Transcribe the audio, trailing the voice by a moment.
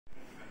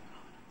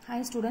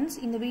Hi students,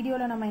 in the video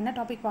la nama enna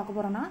topic paaka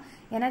porona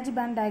energy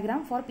band diagram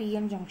for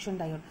PN junction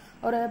diode.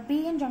 Or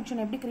PN junction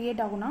eppadi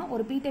create aguna or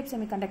P type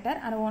semiconductor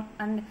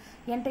and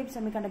N type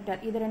semiconductor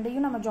idu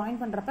rendayum nama join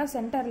பண்றப்ப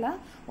சென்டர்ல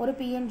ஒரு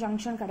PN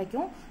junction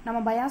கிடைக்கும். நம்ம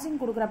biasing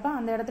கொடுக்கறப்ப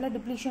அந்த இடத்துல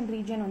depletion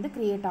region வந்து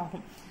create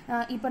ஆகும்.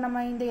 இப்போ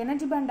நம்ம இந்த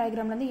energy band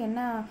diagramல இருந்து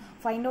என்ன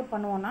find out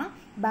பண்ணுவோம்னா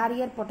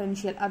barrier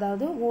potential,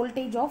 அதாவது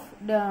voltage of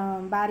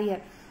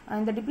barrier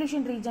இந்த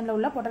depletion region ல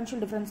உள்ள potential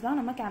difference தான்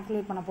நம்ம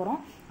calculate பண்ண போறோம்.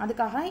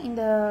 அதுக்காக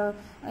இந்த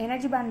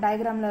energy band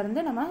diagramல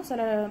இருந்து நம்ம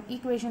சில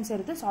equations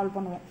எடுத்து solve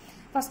பண்ணுவோம்.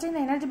 First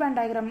இந்த energy band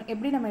diagram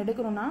எப்படி நம்ம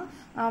எடுக்கணும்னா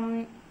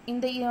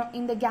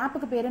இந்த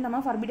கேப்புக்கு பேரு நம்ம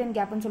forbidden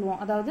gap னு சொல்லுவோம்.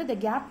 அதாவது the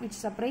gap which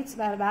separates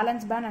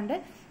valence band and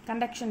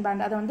conduction band,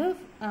 அது வந்து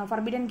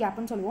forbidden gap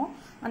னு சொல்லுவோம்.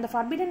 அந்த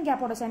forbidden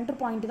gap ஓட center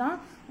point தான்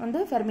வந்து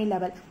Fermi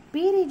level.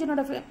 P region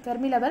ஓட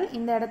Fermi level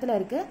இந்த இடத்துல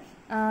இருக்கு.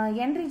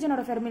 N region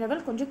ஓட Fermi level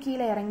கொஞ்சம் கீழ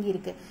இறங்கி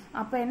இருக்கு.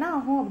 அப்ப என்ன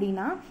ஆகும்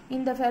அப்படினா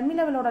இந்த Fermi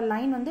level ஓட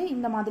லைன் வந்து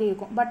இந்த மாதிரி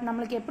இருக்கும். பட்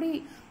நமக்கு எப்படி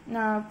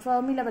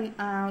Fermi level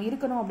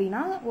இருக்கணும்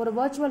அப்படினா ஒரு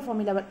virtual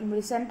Fermi level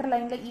இந்த சென்டர்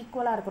லைன்ல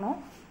ஈக்குவலா இருக்கணும்.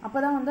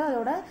 அப்பதான் வந்து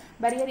அதோட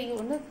barrier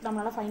வந்து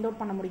நம்மளால find out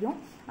பண்ண முடியும்.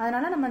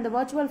 அதனால நம்ம இந்த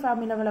virtual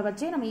Fermi level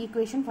வச்சே நம்ம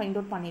ஈக்குவேஷன் find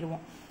out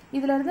பண்ணிடுவோம்.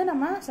 இதுல இருந்து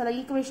நம்ம சில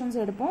ஈக்குவேஷன்ஸ்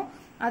எடுப்போம்.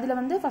 அதுல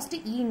வந்து ஃபர்ஸ்ட்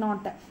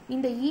E0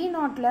 இந்த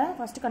E0 ல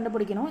ஃபர்ஸ்ட்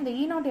கண்டுபிடிக்கணும். இந்த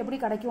E0 எப்படி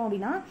கிடைக்கும்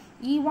அப்படினா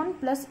E1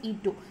 +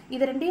 E2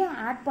 இது ரெண்டையும்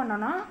ஆட்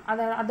பண்ணனா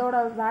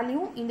அதோட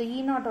வேல்யூ இந்த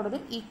E0 ஓடது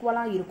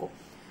ஈக்குவலா இருக்கும்.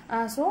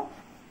 So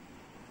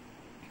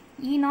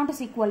E0 is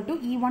equal to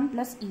E1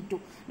 + E2.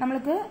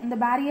 நம்மளுக்கு இந்த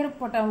barrier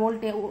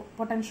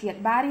potential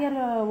barrier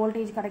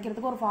voltage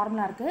கிடைக்கிறதுக்கு ஒரு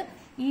ஃபார்முலா இருக்கு,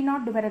 E0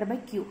 divided by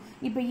Q.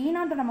 இப்போ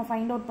E0 நம்ம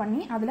ஃபைண்ட் அவுட் பண்ணி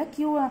அதுல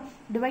Q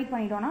டிவைட்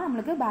பண்ணிட்டோம்னா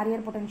நமக்கு barrier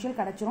potential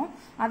கிடைச்சிரும்.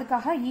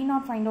 அதுக்காக E0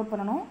 ஃபைண்ட் அவுட்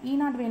பண்ணனும்.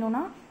 E0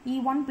 வேணும்னா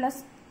E1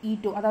 +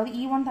 E2, அதாவது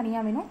E1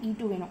 தனியா வேணும்,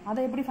 E2 வேணும்.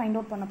 அதை எப்படி ஃபைண்ட்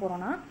அவுட் பண்ண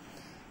போறோம்னா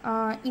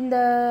இந்த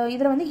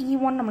இதுல வந்து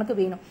E1 நமக்கு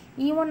வேணும்.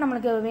 E1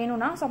 நமக்கு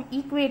வேணும்னா சம்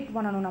ஈக்குவேட்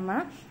பண்ணனும். நம்ம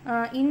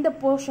இந்த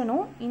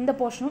போர்ஷனும்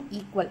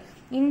ஈக்குவல்.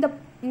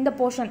 இந்த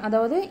போர்ஷன்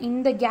அதாவது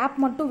இந்த கேப்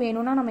மட்டும்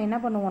வேணும்னா நம்ம என்ன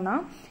பண்ணுவோம்னா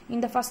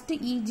இந்த ஃபர்ஸ்ட்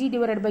Eg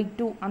divided by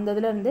 2 அந்த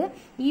இதுல இருந்து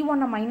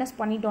E1 மைனஸ்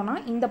பண்ணிட்டோம்னா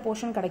இந்த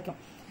போர்ஷன் கிடைக்கும்.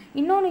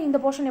 இன்னொரு இந்த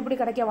போர்ஷன் எப்படி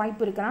கிடைக்க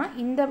வாய்ப்பு இருக்குன்னா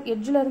இந்த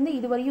எட்ஜ்ல இருந்து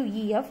இதுவரையும்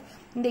EF,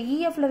 இந்த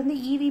EF ல இருந்து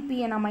EVP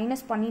நான்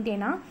மைனஸ்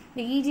பண்ணிட்டேனா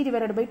இந்த Eg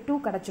divided by 2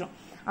 கிடைச்சிரும்.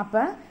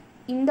 அப்ப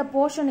இந்த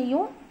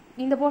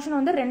போர்ஷன்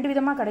வந்து ரெண்டு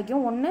விதமா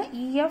கிடைக்கும். ஒன்னு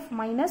EF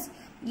minus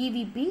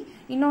EVP,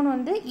 இன்னொன்னு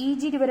வந்து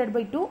EG divided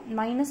by 2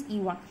 minus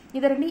E1.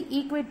 இத ரெண்டு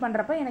ஈக்குவேட்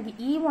பண்றப்ப எனக்கு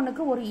E1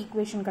 க்கு ஒரு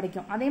ஈக்குவேஷன்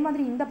கிடைக்கும். அதே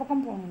மாதிரி இந்த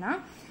பக்கம் போனா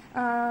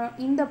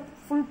இந்த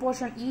full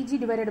portion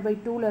EG divided by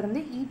 2 ல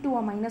இருந்து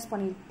E2 மைனஸ்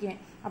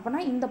பண்ணிருக்கேன். அப்பனா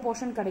இந்த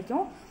போர்ஷன்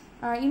கிடைக்கும்.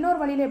 இன்னொரு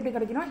வழியில எப்படி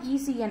கிடைக்கும்னா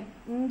ECN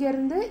இங்க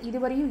இருந்து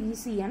இதுவரையும்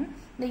ECN,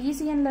 இந்த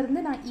ECN ல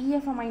இருந்து நான்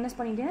EF மைனஸ்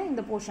பண்ணிட்டேனா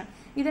இந்த போர்ஷன்.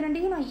 இது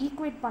ரெண்டையும் நான்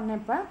ஈக்குவேட்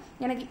பண்ணப்ப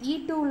எனக்கு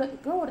E2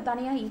 க்கு ஒரு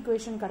தனியா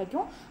ஈக்குவேஷன்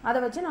கிடைக்கும்.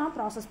 அதை வச்சு நான்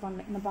ப்ராசஸ்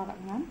பண்ணேன். இந்த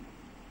பாருங்க.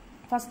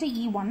 First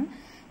E1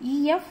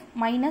 EF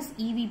minus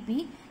EVP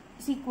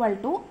is equal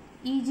to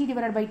EG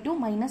divided by 2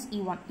 minus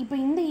E1. இப்போ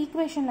இந்த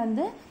ஈக்குவேஷன்ல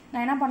இருந்து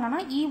நான் என்ன பண்ணேன்னா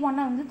E1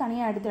 வந்து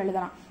தனியா எடுத்து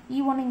எழுதலாம்.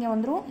 E1 இங்க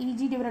வந்துரும், EG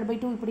divided by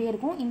 2 இப்படியே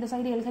இருக்கும். இந்த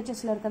சைடு LHS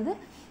ல இருக்குது.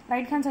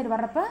 ரைட் ஹேண்ட் சைடு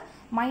வரப்ப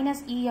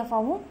மைனஸ் EF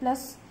ஆவும்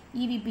பிளஸ்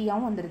EVP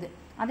ஆவும் வந்துருது.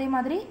 அதே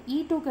மாதிரி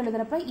E2 க்கு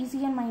எழுதுறப்ப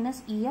ECN minus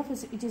EF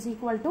which is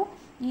equal to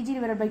EG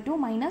divided by 2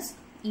 minus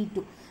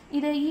E2.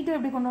 இது E2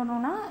 எப்படி கொண்டு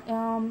வரணும்னா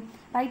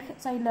ரைட்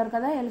சைடுல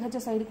இருக்கத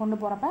LHS சைடு கொண்டு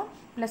போறப்ப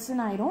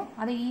பிளஸ்னு ஆயிரும்.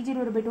 அதே EG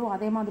divided by 2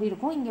 அதே மாதிரி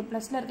இருக்கும். இங்க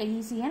பிளஸ்ல இருக்க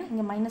ECN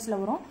இங்க மைனஸ்ல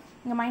வரும்.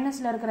 இங்க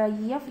மைனஸ்ல இருக்கிற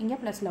EF இங்க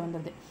பிளஸ்ல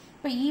வந்துருது.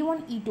 இப்போ E1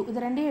 E2 இது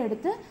ரெண்டையும்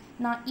எடுத்து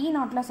நான்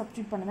E0 ல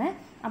சப்ஸ்டிட்யூட் பண்ணுவேன்.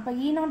 அப்ப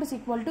E0 is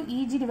equal to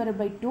EG divided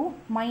by 2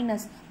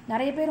 minus,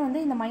 நிறைய பேர் வந்து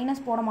இந்த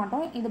மைனஸ் போட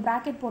மாட்டோம். இது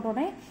பிராக்கெட்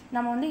போட்டோடனே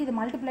நம்ம வந்து இது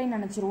மல்டிப்ளை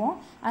நினைச்சிருவோம்.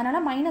 அதனால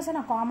மைனஸை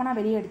நான் காமனா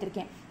வெளியே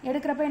எடுத்திருக்கேன்.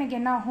 எடுக்கிறப்ப எனக்கு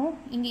என்ன ஆகும்,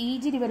 இங்க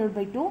EG divided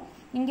by 2,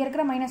 இங்க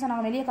இருக்கிற மைனஸை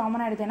நான் வெளியே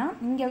காமனா எடுத்தேன்னா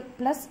இங்க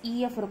பிளஸ்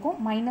EF இருக்கும்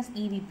minus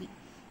EVP,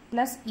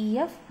 plus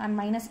EF and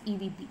minus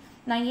EVP.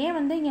 நான் ஏன்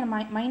வந்து இங்க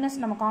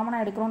மைனஸ் நம்ம காமனா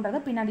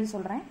எடுக்கிறோன்றத பின்னாடி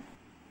சொல்றேன்.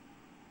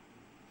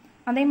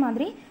 அதே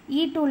மாதிரி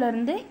E2 ல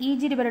இருந்து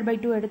EG divided by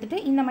 2 எடுத்துட்டு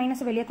இந்த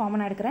மைனஸ் வெளியே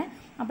காமனா எடுக்கிறேன்.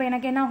 அப்ப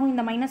எனக்கு என்ன ஆகும்,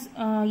 இந்த மைனஸ்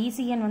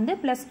ECN வந்து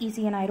பிளஸ்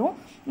ECN ஆயிரும்.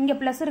 இங்க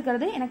பிளஸ்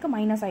இருக்கிறது எனக்கு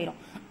மைனஸ் ஆயிரும்.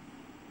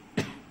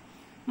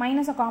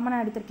 மைனஸை காமனா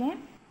எடுத்திருக்கேன்.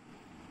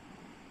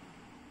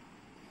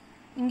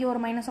 இங்க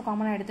ஒரு மைனஸை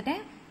காமனா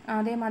எடுத்துட்டேன்.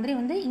 அதே மாதிரி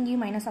வந்து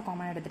இங்கேயும் மைனஸை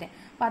காமனா எடுத்துட்டேன்.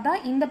 பார்த்தா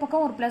இந்த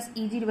பக்கம் ஒரு பிளஸ்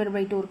EG divided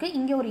by 2 இருக்கு,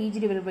 இங்க ஒரு EG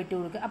divided by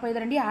 2 இருக்கு. அப்ப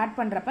இது ரெண்டையும் ஆட்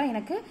பண்றப்ப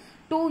எனக்கு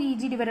 2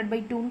 EG divided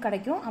by 2 ன்னு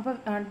கிடைக்கும்.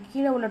 அப்ப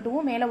கீழே உள்ள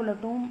 2 மேல உள்ள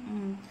 2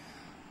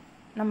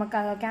 நம்ம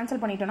கேன்சல்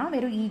பண்ணிட்டோம்னா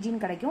வெறும் EG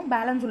ன்னு கிடைக்கும்.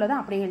 பேலன்ஸ் உள்ளதை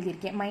அப்படியே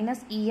எழுதியிருக்கேன்.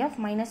 Minus EF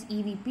minus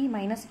EVP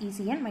minus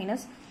ECN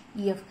minus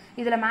EF.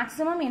 இதுல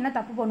மேக்ஸிமம் என்ன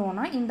தப்பு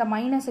பண்ணுவோம்னா இந்த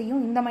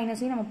மைனஸையும் இந்த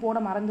மைனஸையும் நம்ம போட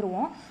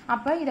மறந்துடுவோம்.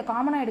 அப்ப இதை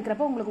காமனா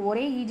எடுக்கிறப்ப உங்களுக்கு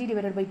ஒரே EG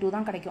divided by 2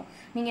 தான் கிடைக்கும்.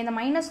 நீங்க இந்த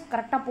மைனஸ்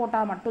கரெக்டா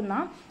போட்டா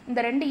மட்டும்தான் இந்த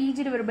ரெண்டு EG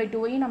divided by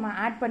 2ஐயும் நம்ம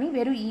ஆட் பண்ணி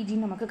வெறும் EG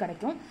நமக்கு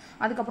கிடைக்கும்.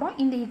 அதுக்கப்புறம்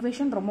இந்த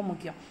ஈக்குவேஷன் ரொம்ப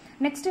முக்கியம்.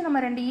 நெக்ஸ்ட் நம்ம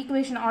ரெண்டு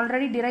ஈக்குவேஷன்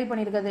ஆல்ரெடி டிரைவ்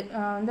பண்ணிருக்கிறது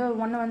வந்து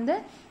ஒன்னு வந்து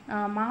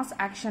மாஸ்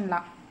ஆக்ஷன்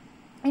லா,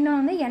 இன்னொன்று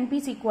வந்து NP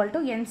is equal to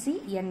NC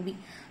NV.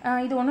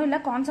 இது ஒன்றும் இல்லை,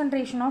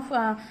 கான்சன்ட்ரேஷன் ஆஃப்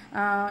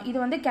இது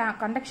வந்து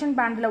கண்டக்ஷன்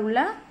பேண்டில்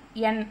உள்ள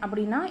N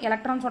அப்படின்னா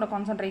எலக்ட்ரான்ஸோட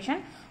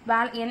கான்சன்ட்ரேஷன்,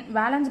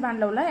 வேலன்ஸ்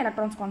பேண்டில் உள்ள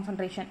எலக்ட்ரான்ஸ்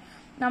கான்சன்ட்ரேஷன்.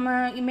 நம்ம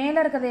மேலே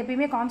இருக்கிறது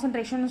எப்பயுமே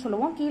கான்சன்ட்ரேஷன்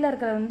சொல்லுவோம், கீழே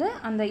இருக்கிறது வந்து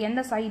அந்த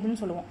எந்த சைடுன்னு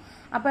சொல்லுவோம்.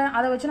 அப்போ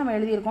அதை வச்சு நம்ம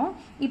எழுதியிருக்கோம்.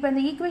 இப்போ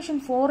இந்த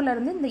ஈக்குவேஷன்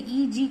 4லேருந்து இந்த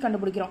EG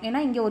கண்டுபிடிக்கிறோம்.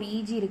 ஏன்னா இங்கே ஒரு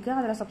EG இருக்குது,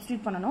 அதில்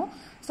சப்ஸ்டியூட் பண்ணணும்.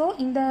 ஸோ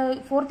இந்த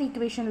 4th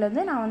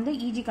ஈக்குவேஷன்லேருந்து நான் வந்து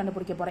EG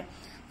கண்டுபிடிக்க போகிறேன்.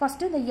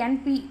 ஃபஸ்ட்டு இந்த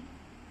NP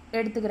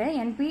எடுத்துக்கிறேன்.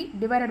 NP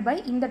டிவைடட் பை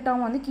இந்த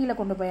டேர்ம் வந்து கீழே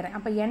கொண்டு போயிடுறேன்.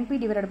 அப்போ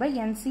NP divided by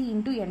NC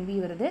into NV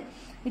வருது,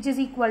 which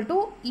is equal to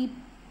E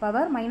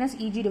power minus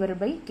EG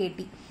divided by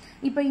KT.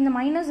 இப்போ இந்த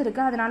மைனஸ்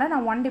இருக்குது, அதனால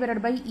நான் 1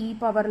 டிவைடட் பை E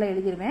பவரில்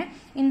எழுதிடுவேன்.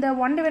 இந்த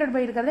 1 டிவைடட்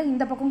பை இருக்கிறத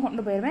இந்த பக்கம்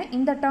கொண்டு போயிடுவேன்,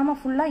 இந்த டேர்மை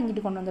ஃபுல்லாக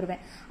இங்கிட்டு கொண்டு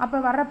வந்துடுவேன். அப்போ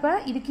வர்றப்ப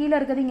இது கீழே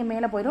இருக்கிறது இங்கே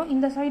மேலே போயிடும்,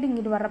 இந்த சைடு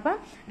இங்கிட்டு வர்றப்ப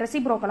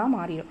ரெசிப்ரோக்கலாக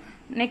மாறிடும்.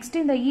 நெக்ஸ்ட்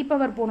இந்த E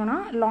பவர் போகணுன்னா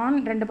லான்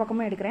ரெண்டு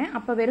பக்கமும் எடுக்கிறேன்.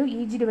 அப்போ வெறும்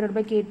EG டிவைடட்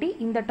பை KT,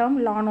 இந்த டேர்ம்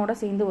லானோட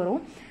சேர்ந்து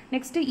வரும்.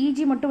 நெக்ஸ்ட் EG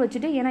மட்டும்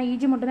வச்சுட்டு, ஏன்னா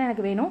EG மட்டும் தான்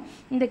எனக்கு வேணும்,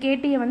 இந்த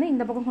KTயை வந்து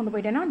இந்த பக்கம் கொண்டு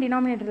போயிட்டேன்னா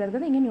டினாமினேட்டரில்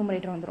இருக்கிறது இங்கே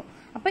நியூமரேட்டர் வந்துடும்.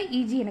 அப்போ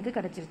EG எனக்கு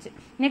கிடச்சிருச்சு.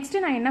 நெக்ஸ்ட்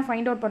நான் என்ன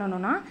ஃபைண்ட் அவுட்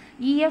பண்ணணும்னா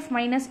EF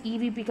மைனஸ்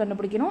EVP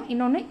கண்டுபிடிக்கணும்,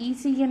 இன்னொன்று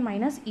ECN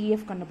மைனஸ்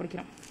EF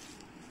கண்டுபிடிக்கணும்.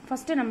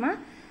 ஃபஸ்ட்டு நம்ம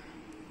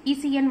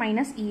ECN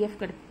மைனஸ் EF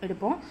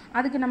எடுப்போம்.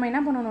 அதுக்கு நம்ம என்ன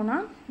பண்ணணும்னா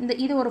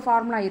இது ஒரு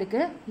ஃபார்முலா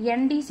இருக்குது,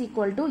 ND is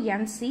equal to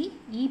NC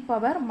E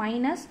power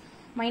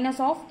minus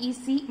of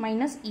EC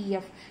minus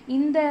EF.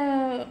 இந்த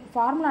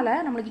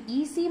ஃபார்முலாவில் நம்மளுக்கு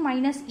EC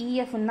மைனஸ்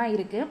EFன்னு தான்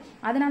இருக்குது.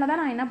 அதனால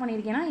தான் நான் என்ன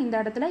பண்ணியிருக்கேன்னா இந்த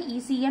இடத்துல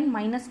ECN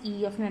மைனஸ்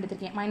EFன்னு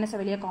எடுத்திருக்கேன், மைனஸை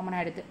வெளியே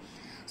காமனாக எடுத்து.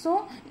 ஸோ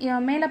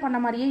மேலே பண்ண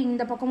மாதிரியே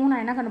இந்த பக்கமும்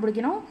நான் என்ன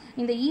கண்டுபிடிக்கணும்,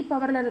 இந்த E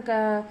பவரில் இருக்க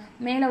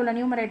மேலே உள்ள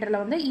நியூமரேட்டரில்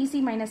வந்து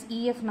EC மைனஸ்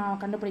EF நான்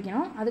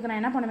கண்டுபிடிக்கணும். அதுக்கு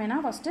நான் என்ன பண்ணுவேன்னா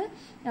ஃபஸ்ட்டு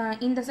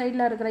இந்த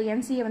சைடில் இருக்கிற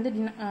NCயை வந்து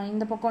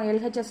இந்த பக்கம்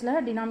LHSல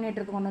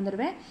டினாமினேட்டருக்கு கொண்டு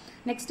வந்துடுவேன்.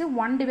 நெக்ஸ்ட்டு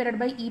 1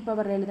 டிவைடட் பை E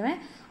பவரில் எழுதுவேன்.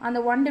 அந்த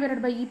 1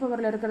 டிவைடட் பை E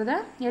பவரில் இருக்கிறத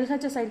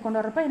LHS சைடு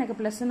கொண்டு வரப்போ எனக்கு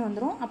ப்ளஸ்ன்னு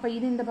வந்துடும். அப்போ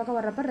இது இந்த பக்கம்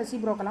வர்றப்போ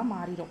ரெசிப்ரோக்கலாக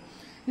மாறிடும்.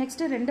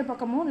 நெக்ஸ்ட்டு ரெண்டு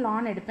பக்கமும்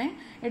லான் எடுப்பேன்.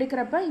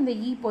 எடுக்கிறப்ப இந்த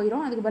E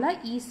போயிடும், அதுக்கு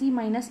பதிலாக EC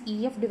minus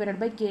EF divided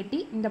by KT,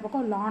 இந்த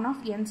பக்கம் லான்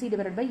ஆஃப் NC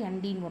டிவைடட் பை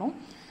NDன்னு வரும்.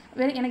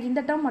 எனக்கு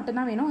இந்த டேர்ம்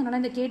மட்டும்தான் வேணும்,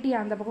 அதனால் இந்த KT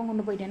அந்த பக்கம்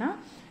கொண்டு போயிட்டேன்னா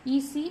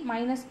EC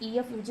minus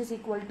EF which is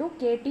equal to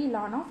KT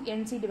lawn of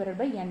NC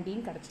divided by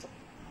NDன்னு கிடச்சிடும்.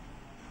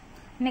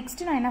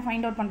 நெக்ஸ்ட் நான் என்ன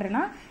ஃபைண்ட் அவுட்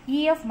பண்ணுறேன்னா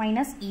EF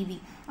மைனஸ் EV.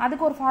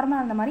 அதுக்கு ஒரு ஃபார்முலா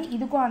இருந்த மாதிரி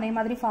இதுக்கும் அதே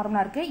மாதிரி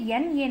ஃபார்முலா இருக்குது.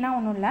 NAனா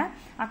ஒன்றும் இல்லை,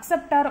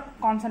 அக்செப்டர்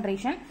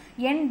கான்சன்ட்ரேஷன்.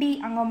 ND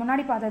அங்கே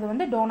முன்னாடி பார்த்தது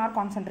வந்து டோனார்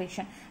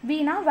கான்சன்ட்ரேஷன்.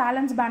 Vனா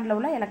வேலன்ஸ் பேண்டில்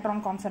உள்ள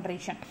எலக்ட்ரான்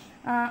கான்சன்ட்ரேஷன்.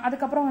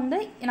 அதுக்கப்புறம் வந்து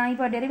நான்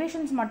இப்போ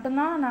டெரிவேஷன்ஸ்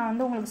மட்டும்தான் நான்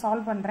வந்து உங்களுக்கு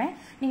சால்வ் பண்ணுறேன்.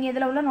 நீங்கள்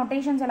இதில் உள்ள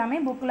நோட்டேஷன்ஸ் எல்லாமே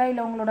புக்கில்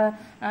இல்லை உங்களோட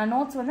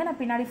நோட்ஸ் வந்து நான்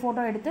பின்னாடி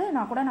ஃபோட்டோ எடுத்து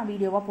நான்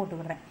வீடியோவாக போட்டு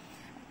விடுறேன்.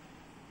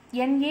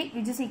 NA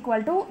which is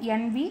equal to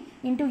NV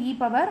into E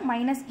power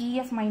minus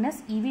EF minus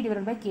EV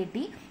divided by KT.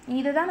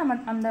 இதுதான் நம்ம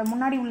அந்த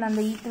முன்னாடி உள்ள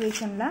அந்த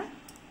ஈக்குவேஷனில்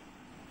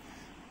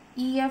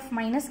EF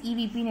minus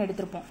EVPன்னு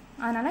எடுத்திருப்போம்.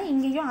 அதனால்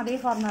இங்கேயும் அதே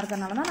ஃபார்முலா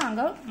இருக்கிறதுனால தான்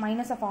நாங்கள்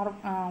மைனஸை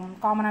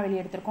காமனாக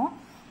வெளியே எடுத்திருக்கோம்.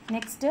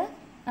 நெக்ஸ்ட்டு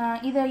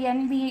இதை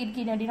NV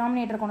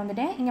டினாமினேட்டர் கொண்டு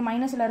வந்துட்டேன். இங்கே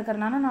மைனஸில்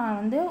இருக்கிறதுனால நான்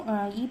வந்து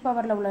E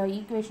பவரில் உள்ள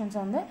ஈக்குவேஷன்ஸை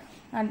வந்து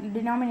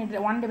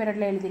டினாமினேட்டர் 1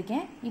 டிவைடடில்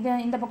எழுதியிருக்கேன். இதை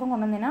இந்த பக்கம்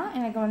கொண்டு வந்தேன்னா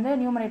எனக்கு வந்து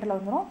நியூமரேட்டரில்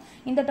வந்துடும்.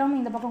 இந்த டேர்ம்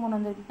இந்த பக்கம் கொண்டு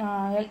வந்து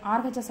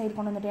RHS சைடு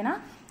கொண்டு வந்துட்டேன்னா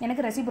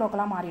எனக்கு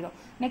ரெசிப்ரோக்கலாக மாறிடும்.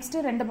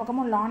 நெக்ஸ்ட்டு ரெண்டு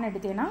பக்கமும் லான்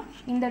எடுத்தேன்னா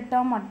இந்த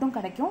டேர்ம் மட்டும்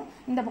கிடைக்கும்,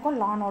 இந்த பக்கம்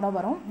லானோட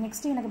வரும்.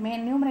 நெக்ஸ்ட்டு எனக்கு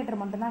நியூமரேட்டர்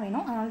மட்டும் தான்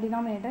வேணும், அதனால்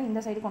டினாமினேட்டர்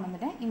இந்த சைடு கொண்டு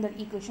வந்துட்டேன். இந்த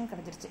ஈக்குவேஷன்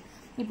கிடச்சிருச்சு.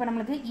 இப்போ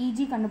நம்மளுக்கு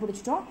EG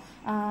கண்டுபிடிச்சிட்டோம்,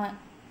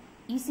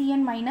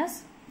 ECN மைனஸ்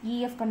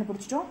EF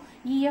கண்டுபிடிச்சிட்டோம்,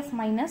 EF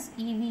மைனஸ்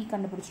EV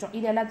கண்டுபிடிச்சிட்டோம்.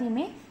 இது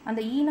எல்லாத்தையுமே அந்த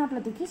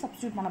E0ல தூக்கி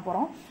சப்ஸ்டியூட் பண்ண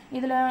போகிறோம்.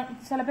 இதில்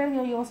சில பேர்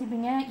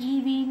யோசிப்பீங்க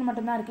EVன்னு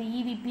மட்டும்தான் இருக்குது,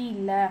 EVP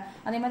இல்லை,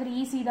 அதே மாதிரி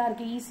EC தான்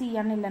இருக்குது,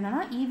 ECN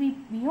இல்லைன்னா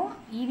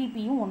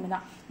EVPயும் ஒன்று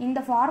தான்.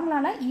 இந்த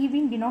ஃபார்முலாவில்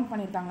EVன்னு டினோட்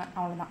பண்ணியிருக்காங்க,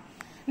 அவ்வளோதான்.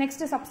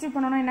 நெக்ஸ்ட்டு சப்ஸ்டியூட்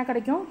பண்ணோன்னா என்ன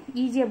கிடைக்கும்,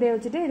 EG அப்படியே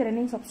வச்சுட்டு இது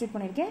ரெண்டையும் சப்ஸ்டியூட்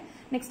பண்ணியிருக்கேன்.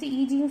 நெக்ஸ்ட்டு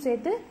EGயும்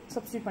சேர்த்து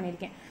சப்ஸ்டியூட்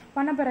பண்ணியிருக்கேன்.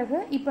 பண்ண பிறகு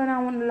இப்போ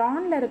நான்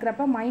லானில்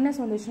இருக்கிறப்ப மைனஸ்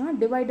வந்துச்சுன்னா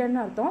டிவைடட்னு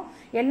அர்த்தம்.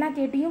 எல்லா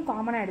கேட்டியும்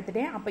காமனாக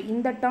எடுத்துட்டேன். அப்போ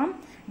இந்த டேர்ம்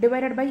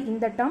டிவைடட் பை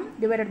இந்த டேர்ம்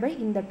டிவைடட் பை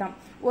இந்த டேர்ம்.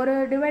 ஒரு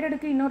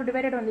டிவைடடுக்கு இன்னொரு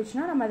டிவைடட்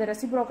வந்துச்சுன்னா நம்ம அதை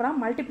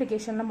ரெசிப்ரோக்கலாக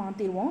மல்டிப்ளிகேஷனில்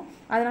மாற்றிடுவோம்.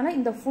 அதனால்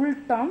இந்த ஃபுல்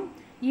டேர்ம்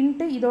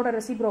இன்ட்டு இதோட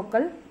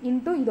ரெசிப்ரோக்கல்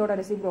இன்ட்டு இதோட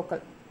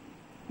ரெசிப்ரோக்கல்.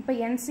 இப்போ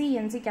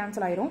NC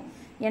கேன்சல் ஆயிரும்,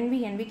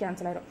 NV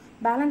கேன்சல் ஆயிரும்.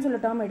 பேலன்ஸ் உள்ள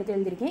டேர்ம் எடுத்து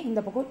எழுதியிருக்கேன். இந்த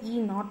பக்கம்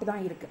E0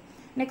 தான் இருக்குது.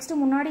 நெக்ஸ்ட்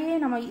முன்னாடியே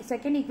நம்ம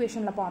செகண்ட்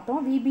ஈக்குவேஷனில் பார்த்தோம்,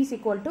 VB is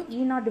equal to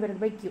E0 divided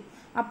by Q.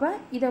 அப்போ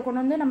இதை கொண்டு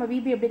வந்து நம்ம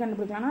VB எப்படி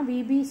கண்டுபிடிக்கலாம்னா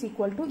VB is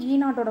equal to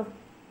E0ஓட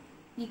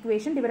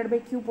equation divided by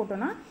Q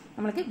போட்டோம்னா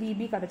நம்மளுக்கு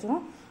VB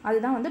கிடச்சிரும்.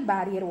 அதுதான் வந்து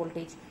பேரியர்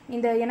வோல்டேஜ்.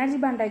 இந்த எனர்ஜி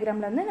பேண்ட்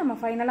டயக்ராம்லேருந்து நம்ம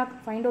ஃபைனலாக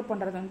ஃபைண்ட் அவுட்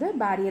பண்ணுறது வந்து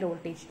பேரியர்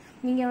வோல்டேஜ்.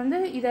 நீங்கள் வந்து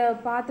இதை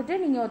பார்த்துட்டு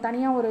நீங்கள்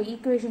தனியாக ஒரு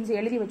ஈக்குவேஷன்ஸ்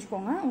எழுதி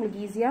வச்சுக்கோங்க,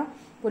 உங்களுக்கு ஈஸியாக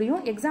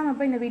புரியும். எக்ஸாம்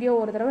அப்போ இந்த வீடியோ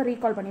ஒரு தடவை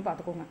ரீகால் பண்ணி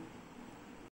பார்த்துக்கோங்க.